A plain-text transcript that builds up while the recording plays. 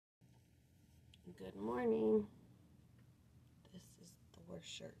Good morning. This is the worst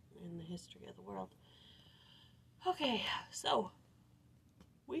shirt in the history of the world. Okay, so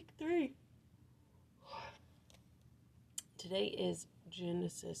week 3. Today is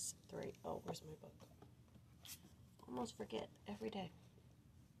Genesis 3. Oh, where's my book? Almost forget every day.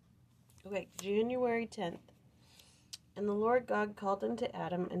 Okay, January 10th. And the Lord God called unto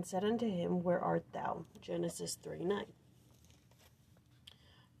Adam and said unto him, Where art thou? Genesis 3:9.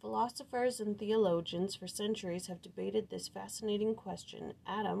 Philosophers and theologians for centuries have debated this fascinating question,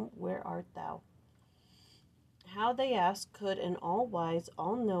 Adam, where art thou? How, they ask, could an all-wise,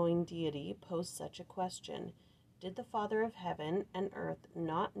 all-knowing deity pose such a question? Did the Father of heaven and earth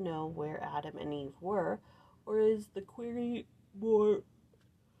not know where Adam and Eve were, or is the query more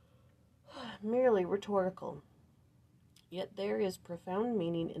merely rhetorical? Yet there is profound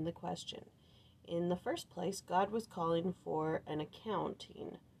meaning in the question. In the first place, God was calling for an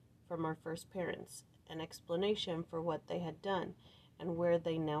accounting from our first parents, an explanation for what they had done and where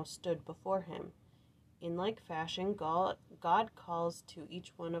they now stood before him. In like fashion, God calls to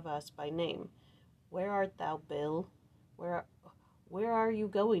each one of us by name. Where art thou, Bill? Where are you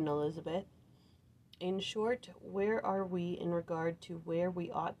going, Elizabeth? In short, where are we in regard to where we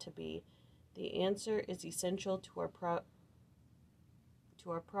ought to be? The answer is essential to our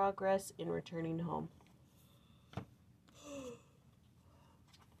progress in returning home.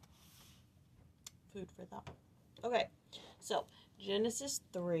 Food for thought. Okay, so Genesis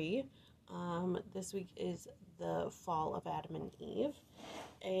 3. This week is the fall of Adam and Eve.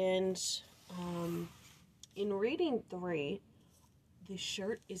 And in reading 3, the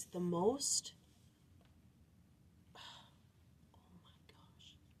shirt is the most... Oh my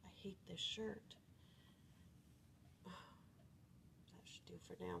gosh, I hate this shirt. That should do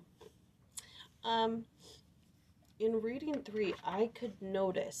for now. In reading 3, I could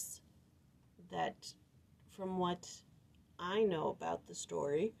notice that from what I know about the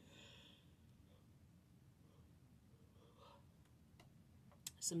story,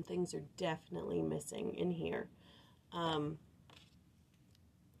 some things are definitely missing in here.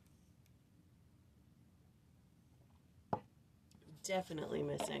 Definitely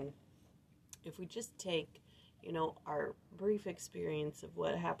missing. If we just take, our brief experience of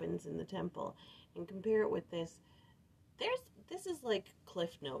what happens in the temple and compare it with this, this is like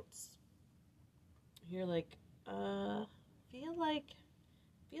Cliff Notes. You're like, feel like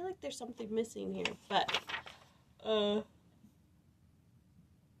there's something missing here, but we'll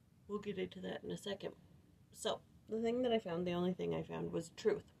get into that in a second. So the only thing I found was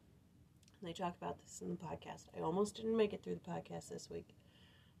truth. And they talk about this in the podcast. I almost didn't make it through the podcast this week,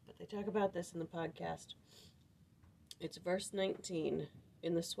 but they talk about this in the podcast. It's verse 19.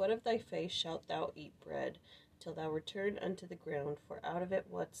 In the sweat of thy face shalt thou eat bread, till thou return unto the ground, for out of it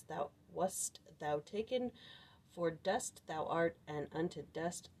wast thou taken, for dust thou art, and unto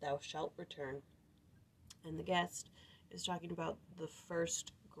dust thou shalt return. And the guest is talking about the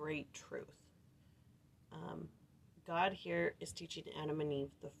first great truth. God here is teaching Adam and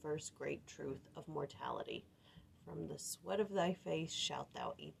Eve the first great truth of mortality. From the sweat of thy face shalt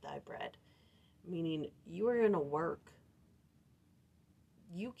thou eat thy bread. Meaning, you are going to work.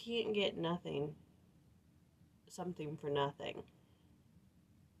 You can't get something for nothing.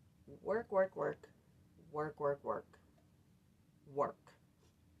 Work.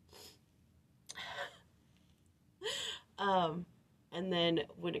 And then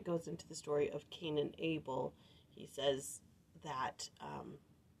when it goes into the story of Cain and Abel, he says that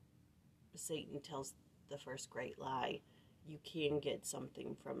Satan tells the first great lie, you can get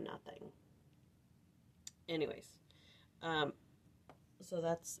something from nothing. Anyways, so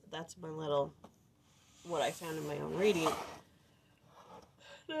that's my little, what I found in my own reading.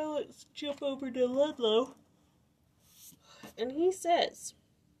 Now let's jump over to Ludlow. And he says,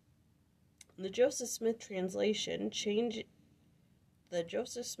 the Joseph Smith translation changes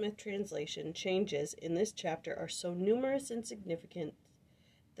in this chapter are so numerous and significant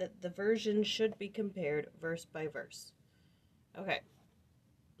that the version should be compared verse by verse. Okay,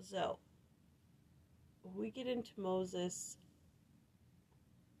 so we get into Moses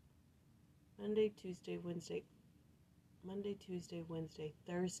Monday, Tuesday, Wednesday,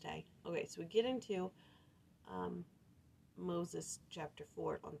 Thursday. Okay, so we get into Moses chapter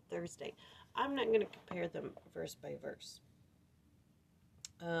 4 on Thursday. I'm not going to compare them verse by verse.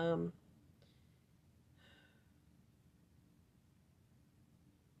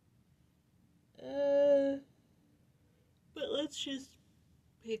 But let's just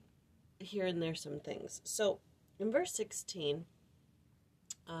pick here and there some things. So in verse 16,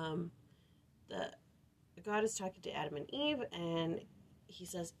 God is talking to Adam and Eve, and he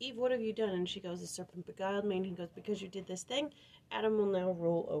says, Eve, what have you done? And she goes, the serpent beguiled me. And he goes, because you did this thing, Adam will now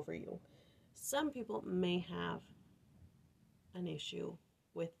rule over you. Some people may have an issue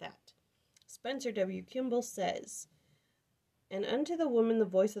with that. Spencer W. Kimball says, and unto the woman the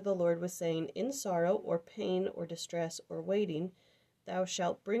voice of the Lord was saying, in sorrow or pain or distress or waiting, thou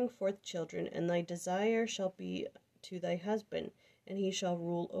shalt bring forth children, and thy desire shall be to thy husband, and he shall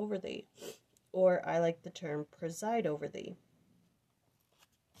rule over thee. Or, I like the term, preside over thee.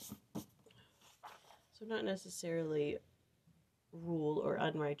 So not necessarily rule or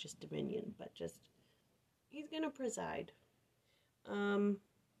unrighteous dominion, but just, he's going to preside.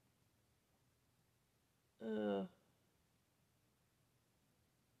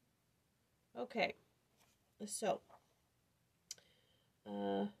 Okay. So,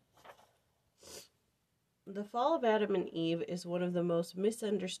 the fall of Adam and Eve is one of the most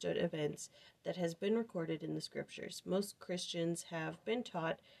misunderstood events that has been recorded in the scriptures. Most Christians have been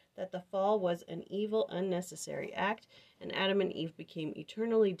taught that the fall was an evil, unnecessary act, and Adam and Eve became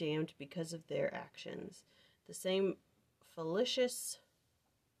eternally damned because of their actions. The same fallacious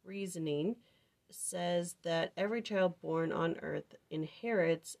reasoning says that every child born on earth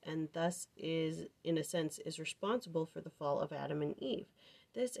inherits and thus is, in a sense, is responsible for the fall of Adam and Eve.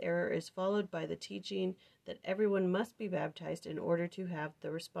 This error is followed by the teaching that everyone must be baptized in order to have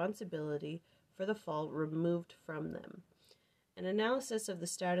the responsibility for the fall removed from them. An analysis of the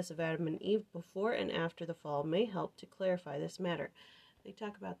status of Adam and Eve before and after the fall may help to clarify this matter. They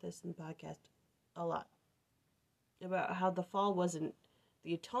talk about this in the podcast a lot, about how the fall wasn't,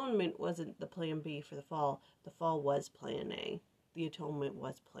 the atonement wasn't the plan B for the fall. The fall was plan A. The atonement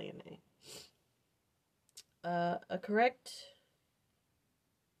was plan A. A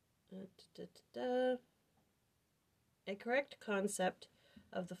correct concept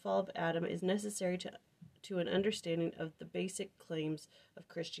of the fall of Adam is necessary to an understanding of the basic claims of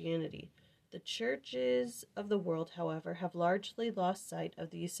Christianity. The churches of the world, however, have largely lost sight of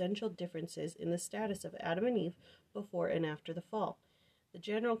the essential differences in the status of Adam and Eve before and after the fall. The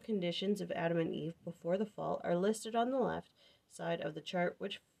general conditions of Adam and Eve before the fall are listed on the left side of the chart,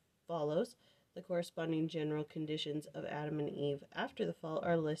 which follows. The corresponding general conditions of Adam and Eve after the fall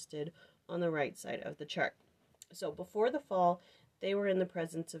are listed on the right side of the chart. So before the fall, they were in the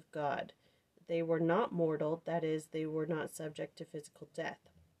presence of God. They were not mortal, that is, they were not subject to physical death.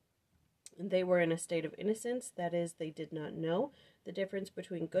 They were in a state of innocence, that is, they did not know the difference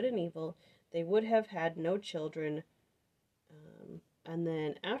between good and evil. They would have had no children. And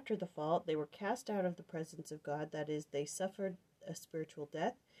then after the fall, they were cast out of the presence of God, that is, they suffered a spiritual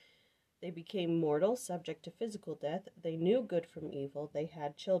death. They became mortal, subject to physical death. They knew good from evil. They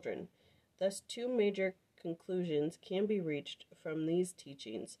had children. Thus, two major conclusions can be reached from these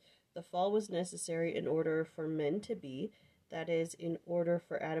teachings. The fall was necessary in order for men to be, that is, in order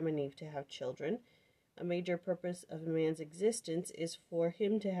for Adam and Eve to have children. A major purpose of man's existence is for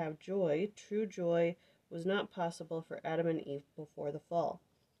him to have joy. True joy was not possible for Adam and Eve before the fall.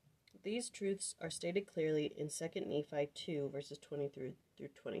 These truths are stated clearly in 2 Nephi 2, verses 23 through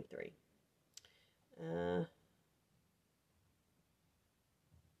 23.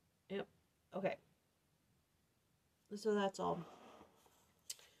 Yep. Okay. So that's all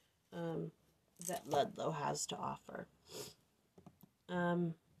that Ludlow has to offer.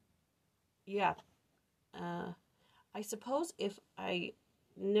 Yeah. I suppose if I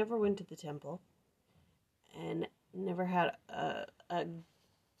never went to the temple and never had a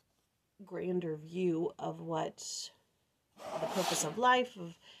grander view of what the purpose of life,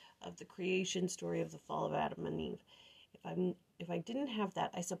 of the creation story of the fall of Adam and Eve, if I didn't have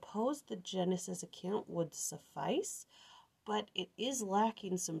that, I suppose the Genesis account would suffice, but it is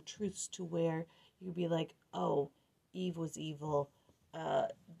lacking some truths to where you'd be like, oh, Eve was evil.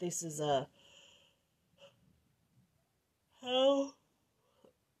 This is how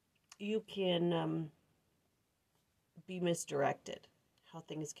you can be misdirected, how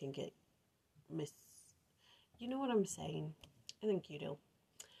things can get you know what I'm saying? I think you do.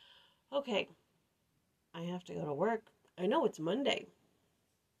 Okay, I have to go to work. I know it's Monday.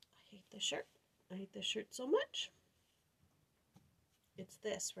 I hate this shirt. I hate this shirt so much. It's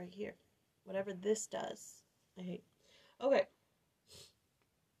this right here. Whatever this does, I hate. Okay.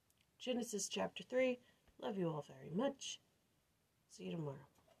 Genesis chapter 3. Love you all very much. See you tomorrow.